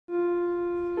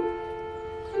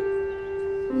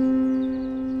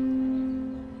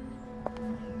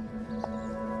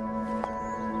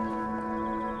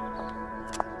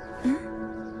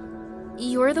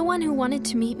one who wanted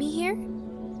to meet me here?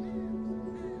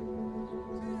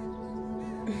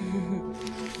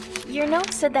 Your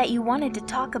note said that you wanted to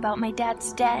talk about my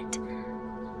dad's debt.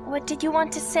 What did you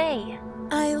want to say?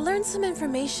 I learned some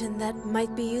information that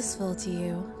might be useful to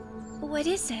you. What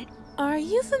is it? Are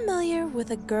you familiar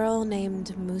with a girl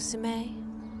named Musume?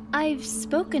 I've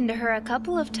spoken to her a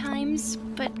couple of times,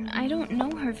 but I don't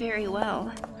know her very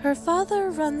well. Her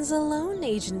father runs a loan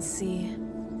agency.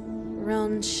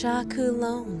 Ronshaku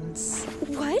Loans.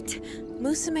 What?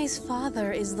 Musume's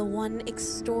father is the one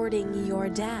extorting your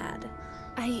dad.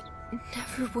 I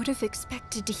never would have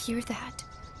expected to hear that.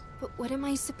 But what am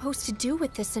I supposed to do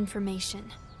with this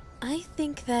information? I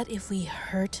think that if we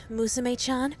hurt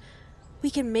Musume-chan, we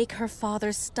can make her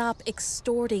father stop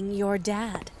extorting your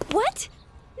dad. What?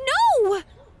 No!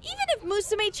 Even if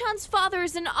Musume-chan's father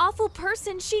is an awful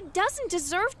person, she doesn't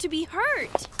deserve to be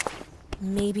hurt.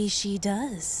 Maybe she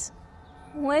does.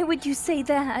 Why would you say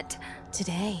that?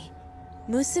 Today,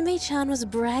 Musume-chan was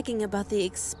bragging about the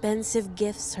expensive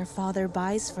gifts her father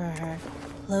buys for her.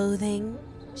 Clothing,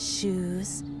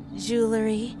 shoes,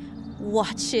 jewelry,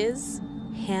 watches,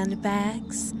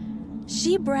 handbags.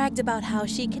 She bragged about how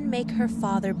she can make her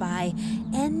father buy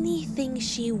anything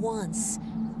she wants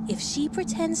if she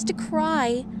pretends to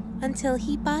cry until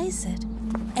he buys it.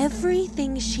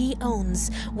 Everything she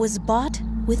owns was bought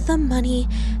with the money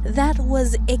that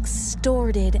was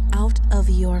extorted out of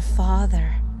your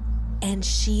father. And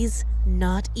she's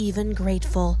not even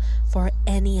grateful for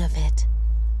any of it.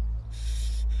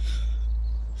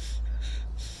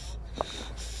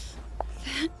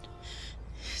 That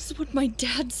is what my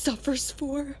dad suffers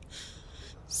for.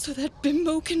 So that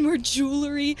bimbo can wear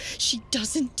jewelry she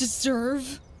doesn't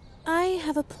deserve. I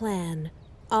have a plan.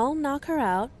 I'll knock her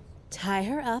out, tie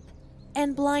her up,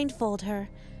 and blindfold her.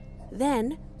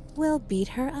 Then we'll beat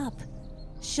her up.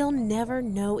 She'll never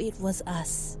know it was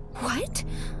us. What?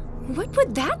 What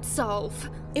would that solve?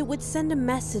 It would send a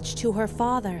message to her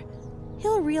father.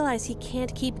 He'll realize he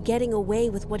can't keep getting away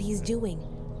with what he's doing.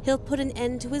 He'll put an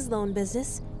end to his loan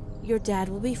business. Your dad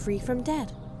will be free from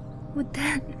debt. Would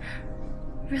that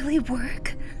really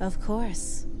work? Of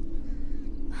course.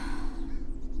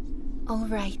 All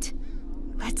right.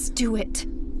 Let's do it.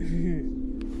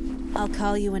 I'll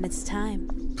call you when it's time.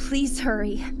 Please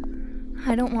hurry.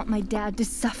 I don't want my dad to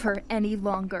suffer any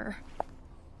longer.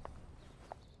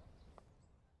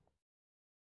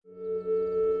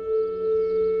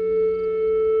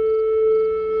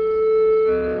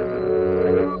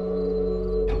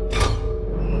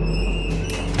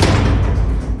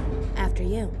 After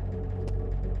you.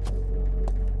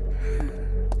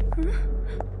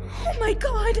 Oh my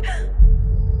God!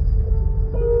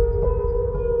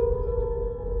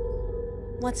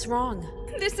 What's wrong?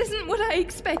 This isn't what I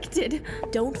expected.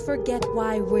 Don't forget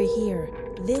why we're here.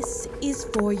 This is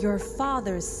for your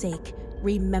father's sake,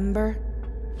 remember?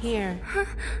 Here,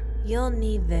 you'll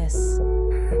need this.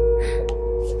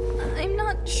 I'm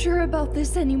not sure about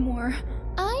this anymore.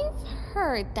 I've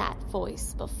heard that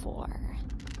voice before.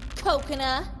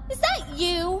 Kokona, is that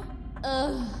you?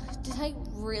 Ugh, did I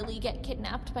really get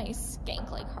kidnapped by a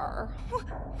skank like her?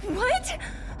 What?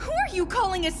 Who are you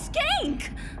calling a skank?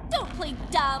 Don't play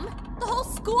dumb. The whole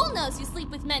school knows you sleep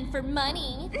with men for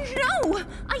money. No,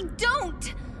 I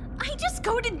don't. I just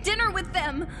go to dinner with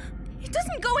them. It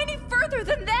doesn't go any further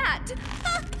than that.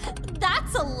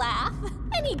 That's a laugh.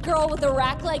 Any girl with a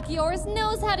rack like yours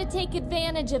knows how to take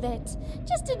advantage of it.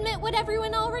 Just admit what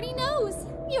everyone already knows.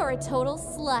 You're a total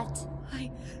slut.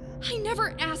 I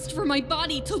never asked for my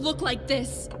body to look like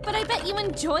this. But I bet you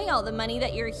enjoy all the money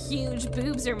that your huge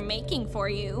boobs are making for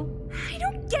you. I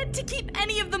don't get to keep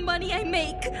any of the money I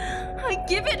make. I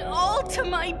give it all to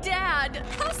my dad.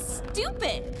 How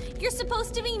stupid! You're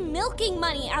supposed to be milking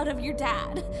money out of your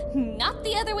dad, not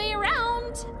the other way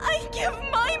around. I give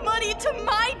my money to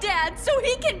my dad so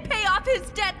he can pay off his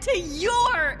debt to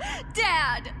your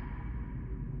dad.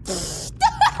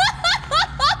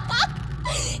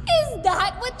 Is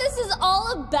that what this is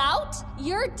all about?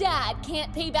 Your dad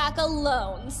can't pay back a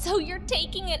loan, so you're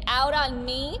taking it out on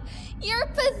me? You're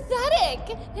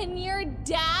pathetic, and your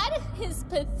dad is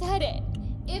pathetic.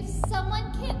 If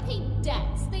someone can't pay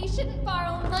debts, they shouldn't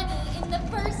borrow money in the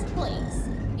first place.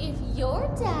 If your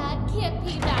dad can't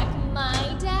pay back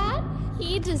my dad,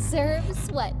 he deserves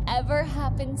whatever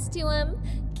happens to him.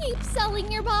 Keep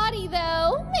selling your body,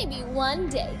 though. Maybe one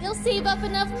day you'll save up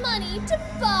enough money to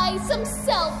buy some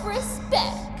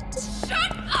self-respect.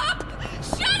 Shut up!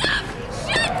 Shut up!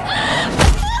 Shut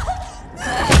up!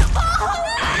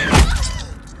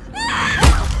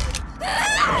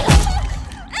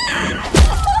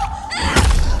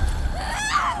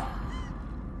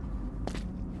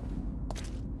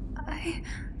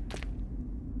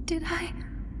 Did I...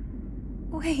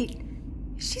 Wait,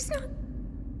 she's not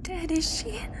dead, is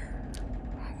she?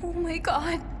 Oh my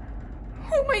god.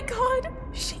 Oh my god.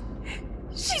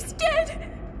 She's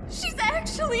dead. She's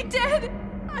actually dead.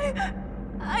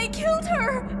 I killed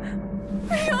her.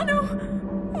 Ayano,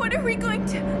 what are we going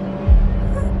to...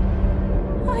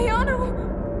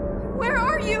 Ayano, where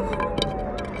are you?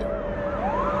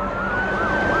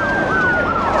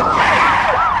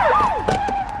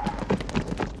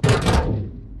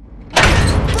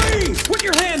 Put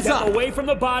your hands Step up! away from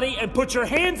the body and put your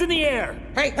hands in the air!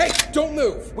 Hey, don't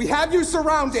move! We have you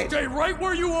surrounded! Stay right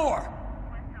where you are!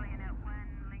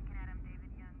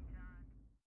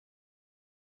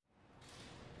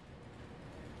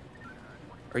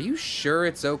 Are you sure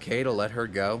it's okay to let her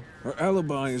go? Her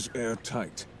alibi is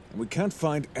airtight, and we can't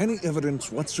find any evidence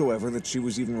whatsoever that she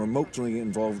was even remotely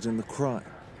involved in the crime.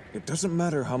 It doesn't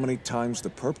matter how many times the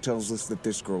perp tells us that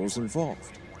this girl is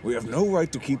involved. We have no right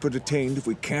to keep her detained if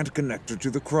we can't connect her to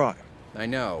the crime. I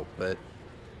know, but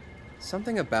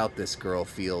something about this girl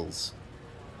feels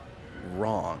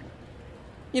wrong.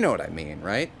 You know what I mean,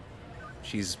 right?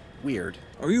 She's weird.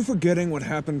 Are you forgetting what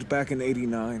happened back in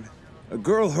 '89? A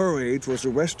girl her age was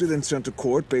arrested and sent to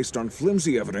court based on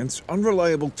flimsy evidence,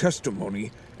 unreliable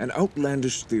testimony, and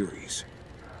outlandish theories.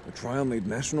 The trial made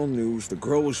national news, the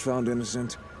girl was found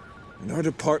innocent, and our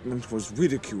department was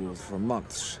ridiculed for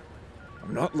months.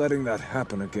 I'm not letting that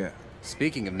happen again.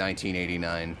 Speaking of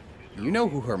 1989, you know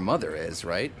who her mother is,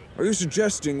 right? Are you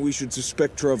suggesting we should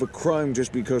suspect her of a crime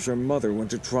just because her mother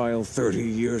went to trial 30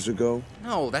 years ago?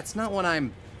 No, that's not what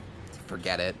I'm...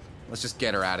 Forget it. Let's just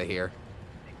get her out of here.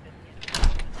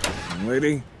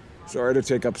 Lady, sorry to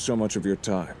take up so much of your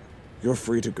time. You're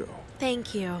free to go.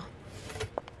 Thank you.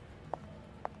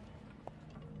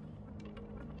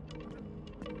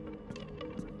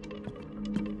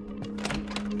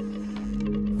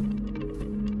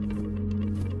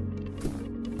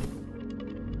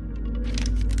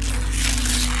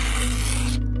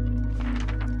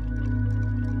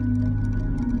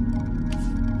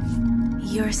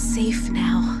 You're safe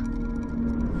now.